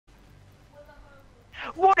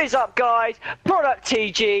What is up, guys? Product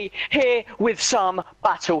TG here with some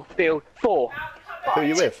Battlefield 4. Who are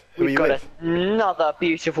you with? Who are you with? Another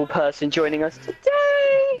beautiful person joining us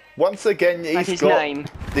today. Once again, he's got name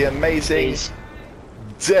the amazing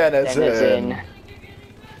Denizen.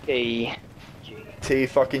 T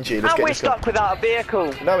fucking G. Let's and get we're this stuck without a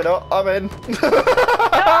vehicle. No, we're not. I'm in.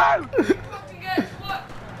 No!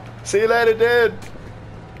 See you later, dude.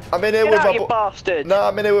 I'm in here Get with out, my you bastard. No,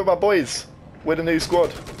 I'm in here with my boys. We're the new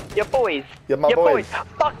squad. Your boys. Yeah, my your boys.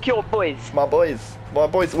 Fuck your boys. My boys. My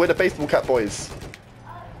boys. We're the baseball cap boys.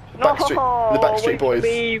 No, The Backstreet Boys.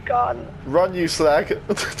 Me, you can't. Run, you slag.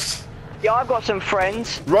 Yeah, I've got some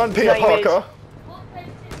friends. Run, Peter Parker.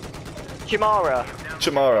 Jamara.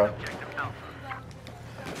 Jamara.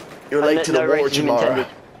 You're late to the war, Jamara.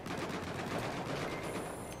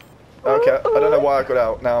 Okay, I don't know why I got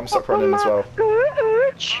out. Now I'm stuck running as well.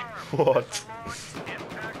 What?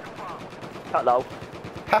 Hello.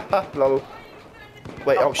 Haha, lol.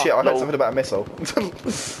 Wait, oh shit, I heard something about a missile.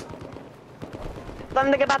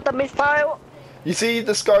 Something about the missile? You see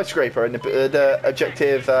the skyscraper and the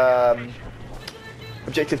objective,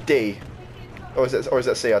 objective D? Or is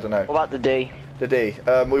that C? I don't know. What about the D? The D.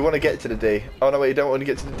 We want to get to the D. Oh no, wait, you don't want to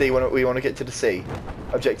get to the D, we want to get to the C.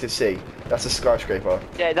 Objective C. That's a skyscraper.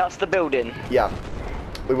 Yeah, that's the building. Yeah.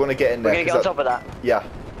 We want to get in there. We're gonna get on top of that. Yeah.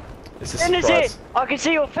 It's a surprise. Denizen! I can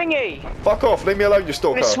see your thingy! Fuck off, leave me alone, you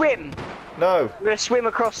stalker. I'm gonna swim. No. I'm gonna swim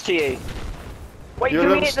across to you. Wait You're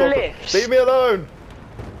for me at the lift. Leave me alone!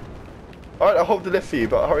 Alright, I'll hold the lift for you,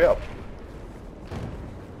 but hurry up.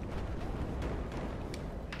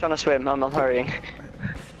 Trying to swim, I'm not hurrying.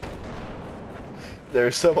 There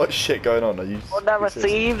is so much shit going on. Are you Order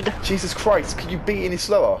received. Jesus Christ, can you beat any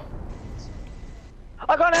slower?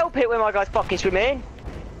 I can't help it when my guy's fucking swimming.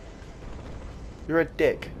 You're a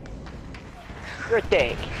dick. You're a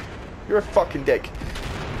dick. You're a fucking dick.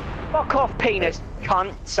 Fuck off, penis,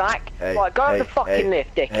 cunt, sack. Hey, right, go on the fucking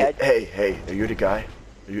lift, dickhead. Hey, are you the guy?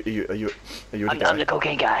 Are you the guy? I'm the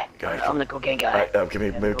cocaine guy. I'm the cocaine guy. Alright, give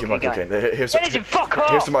me my cocaine. Here's fuck off!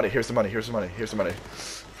 Here's the money. Here's the money.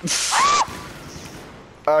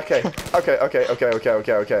 Okay.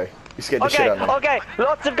 You scared the shit out of me. Okay,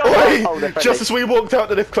 lots of guys. Wait, just as we walked out,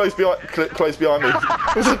 the lift closed behind me.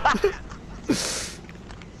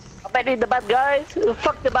 I bet he's the bad guys.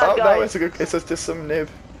 Fuck the bad guys. No, it's just some nib.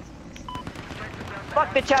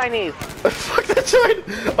 Fuck the Chinese. Fuck the Chinese.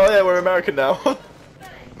 Oh yeah, we're American now.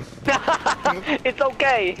 It's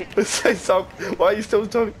okay. Why are you still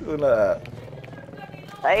talking like that?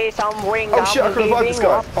 Hey, some ring. Oh shit, I can revive this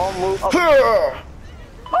guy.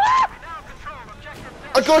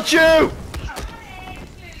 I got you!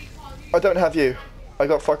 I don't have you. I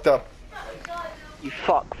got fucked up. You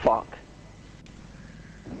fuck.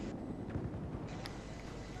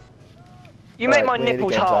 You make my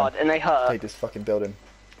nipples hard and they hurt. Take this fucking building.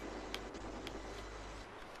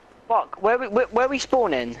 Fuck, where we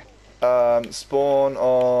spawning? Spawn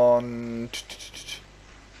on...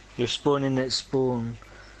 You're spawning at spawn.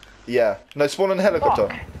 Yeah. No, spawn on the helicopter.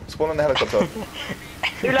 Fuck. Spawn on the helicopter.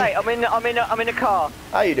 Too late, I'm in a car.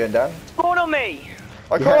 How you doing, Dan? Spawn on me!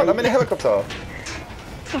 I can't, I'm in a helicopter. What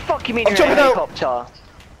the fuck you mean I'm you're in a jumping helicopter?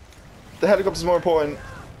 The helicopter's more important.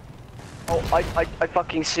 Oh, I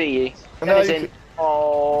fucking see you. No, Denizen.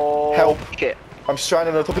 Oh, help. Shit. I'm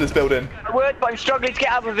stranded on top of this building. A word, but I'm struggling to get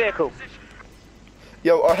out of a vehicle.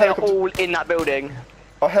 Yo, our They're helicopter... all in that building.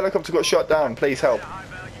 Our helicopter got shot down. Please help.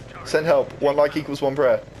 Send help. One like equals one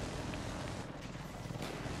prayer.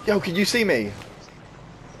 Yo, can you see me?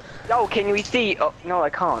 Yo, can you see? Oh, no,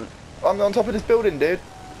 I can't. I'm on top of this building, dude.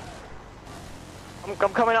 I'm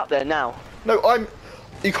coming up there now. No,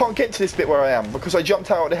 you can't get to this bit where I am because I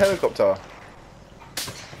jumped out of the helicopter.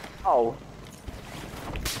 Oh.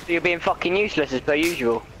 So you're being fucking useless as per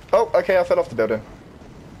usual. Oh, okay, I fell off the building.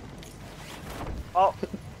 Oh.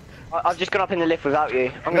 I've just gone up in the lift without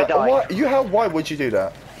you. I'm gonna die. Why would you do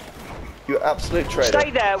that? You absolute traitor.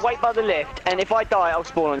 Stay there, wait by the lift, and if I die, I'll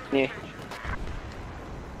spawn on you.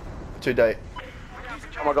 To date.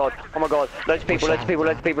 Oh my god, loads of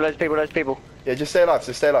people. Yeah, just stay alive,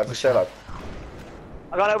 stay alive.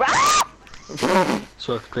 I got over.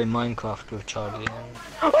 So I could play Minecraft with Charlie.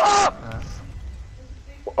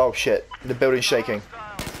 Oh shit, the building's shaking.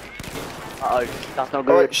 Uh-oh, that's not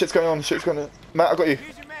good. Alright, shit's going on. Matt, I got you.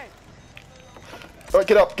 Alright,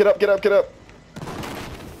 get up.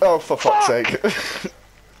 Oh, for fuck's sake.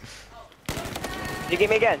 You get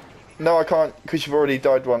me again? No, I can't, because you've already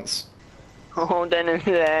died once. Oh, then.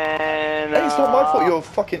 Hey, it's not my fault, you're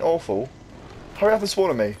fucking awful. Hurry up and spawn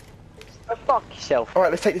on me. Oh, fuck yourself.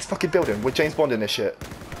 Alright, let's take this fucking building. We're James Bond in this shit.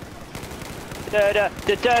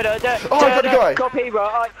 Oh, I got a guy.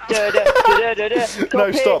 Copyright.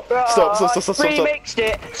 No, stop. Stop. Remixed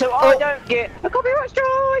it so I don't get a copyright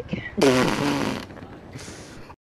strike.